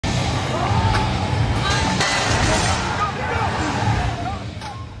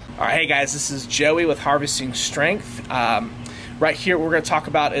All right, hey guys, this is Joey with Harvesting Strength. Right here, what we're going to talk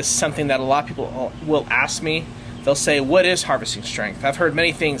about is something that a lot of people will ask me. They'll say, what is Harvesting Strength? I've heard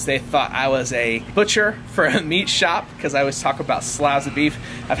many things. They thought I was a butcher for a meat shop because I always talk about slabs of beef.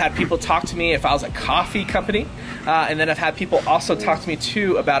 I've had people talk to me if I was a coffee company, and then I've had people also talk to me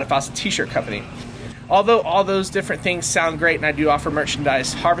too about if I was a t-shirt company. Although all those different things sound great and I do offer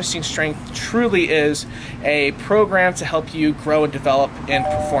merchandise, Harvesting Strength truly is a program to help you grow and develop in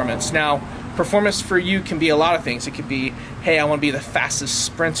performance. Now, performance for you can be a lot of things. It could be, hey, I want to be the fastest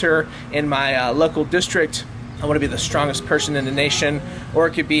sprinter in my local district. I want to be the strongest person in the nation. Or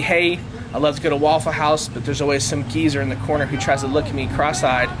it could be, hey, I love to go to Waffle House, but there's always some geezer in the corner who tries to look at me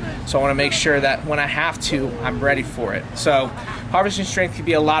cross-eyed. So I want to make sure that when I have to, I'm ready for it. So Harvesting Strength could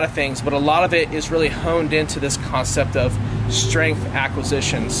be a lot of things, but a lot of it is really honed into this concept of strength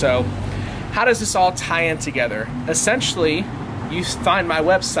acquisition. So how does this all tie in together? Essentially, you find my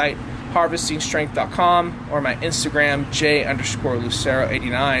website, harvestingstrength.com, or my Instagram,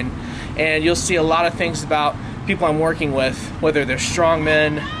 j_lucero89, and you'll see a lot of things about people I'm working with, whether they're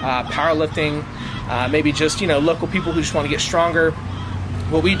strongmen, powerlifting, maybe just local people who just want to get stronger.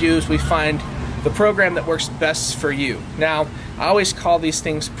 What we do is we find the program that works best for you. Now, I always call these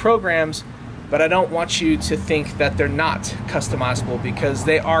things programs, but I don't want you to think that they're not customizable because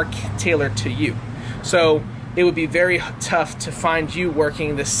they are tailored to you. So it would be very tough to find you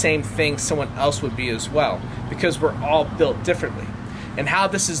working the same thing someone else would be as well, because we're all built differently. And how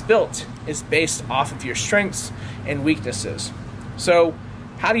this is built is based off of your strengths and weaknesses. So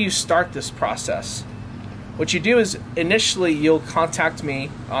how do you start this process? What you do is initially you'll contact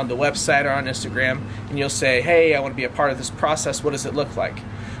me on the website or on Instagram and you'll say, hey, I want to be a part of this process. What does it look like?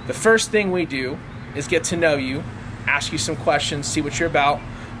 The first thing we do is get to know you, ask you some questions, see what you're about,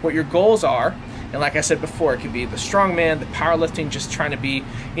 what your goals are. And like I said before, it could be the strongman, the powerlifting, just trying to be,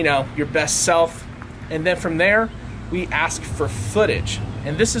 your best self. And then from there, we ask for footage.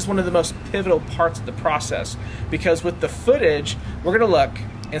 And this is one of the most pivotal parts of the process, because with the footage, we're gonna look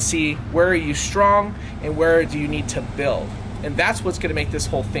and see where are you strong and where do you need to build. And that's what's gonna make this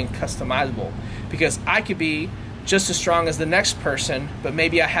whole thing customizable, because I could be just as strong as the next person, but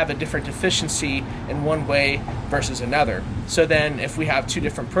maybe I have a different deficiency in one way versus another. So then if we have two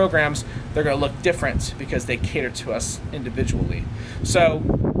different programs, they're gonna look different because they cater to us individually. So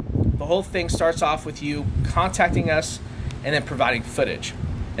the whole thing starts off with you contacting us and then providing footage.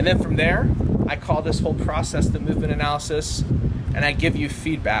 And then from there, I call this whole process the movement analysis, and I give you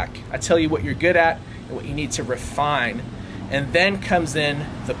feedback. I tell you what you're good at and what you need to refine, and then comes in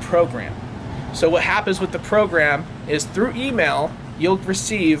the program. So what happens with the program is through email, you'll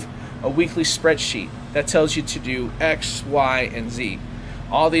receive a weekly spreadsheet that tells you to do X, Y, and Z.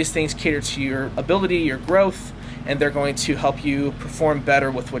 All these things cater to your ability, your growth, and they're going to help you perform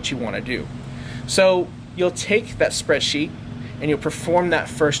better with what you want to do. So you'll take that spreadsheet and you'll perform that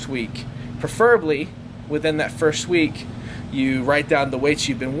first week. Preferably within that first week, you write down the weights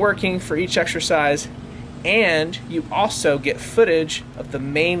you've been working for each exercise, and you also get footage of the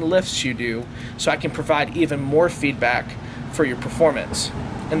main lifts you do, so I can provide even more feedback for your performance.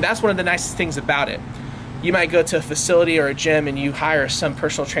 And that's one of the nicest things about it. You might go to a facility or a gym and you hire some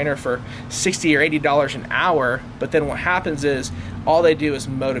personal trainer for $60 or $80 an hour, but then what happens is all they do is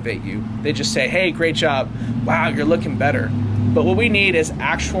motivate you. They just say, hey, great job. Wow, you're looking better. But what we need is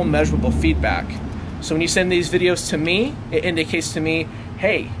actual measurable feedback. So when you send these videos to me, it indicates to me,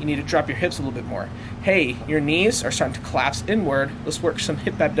 hey, you need to drop your hips a little bit more. Hey, your knees are starting to collapse inward. Let's work some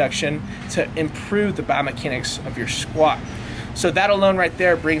hip abduction to improve the biomechanics of your squat. So that alone right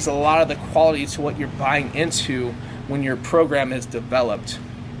there brings a lot of the quality to what you're buying into when your program is developed.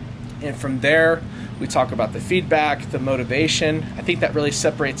 And from there, we talk about the feedback, the motivation. I think that really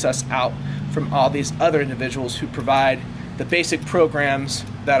separates us out from all these other individuals who provide the basic programs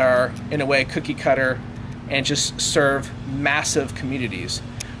that are, in a way, cookie cutter and just serve massive communities.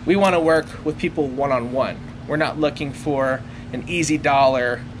 We want to work with people one-on-one. We're not looking for an easy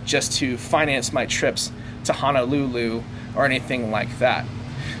dollar just to finance my trips to Honolulu or anything like that.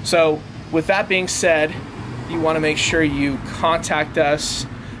 So with that being said, you want to make sure you contact us.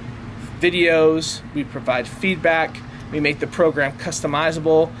 Videos, we provide feedback, we make the program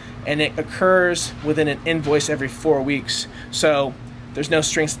customizable, and it occurs within an invoice every 4 weeks. So there's no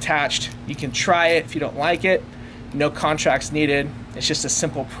strings attached. You can try it. If you don't like it, no contracts needed. It's just a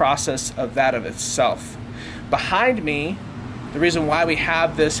simple process of that of itself. Behind me, the reason why we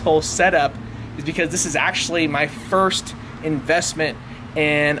have this whole setup is because this is actually my first investment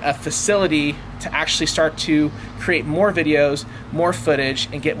in a facility to actually start to create more videos, more footage,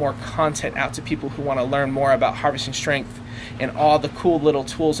 and get more content out to people who want to learn more about harvesting strength and all the cool little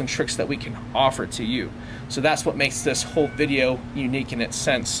tools and tricks that we can offer to you. So that's what makes this whole video unique in its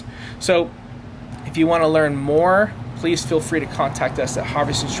sense. So if you want to learn more, please feel free to contact us at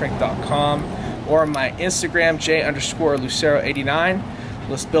harvestingstrength.com or my Instagram, J_Lucero89.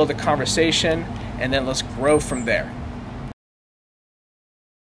 Let's build a conversation, and then let's grow from there.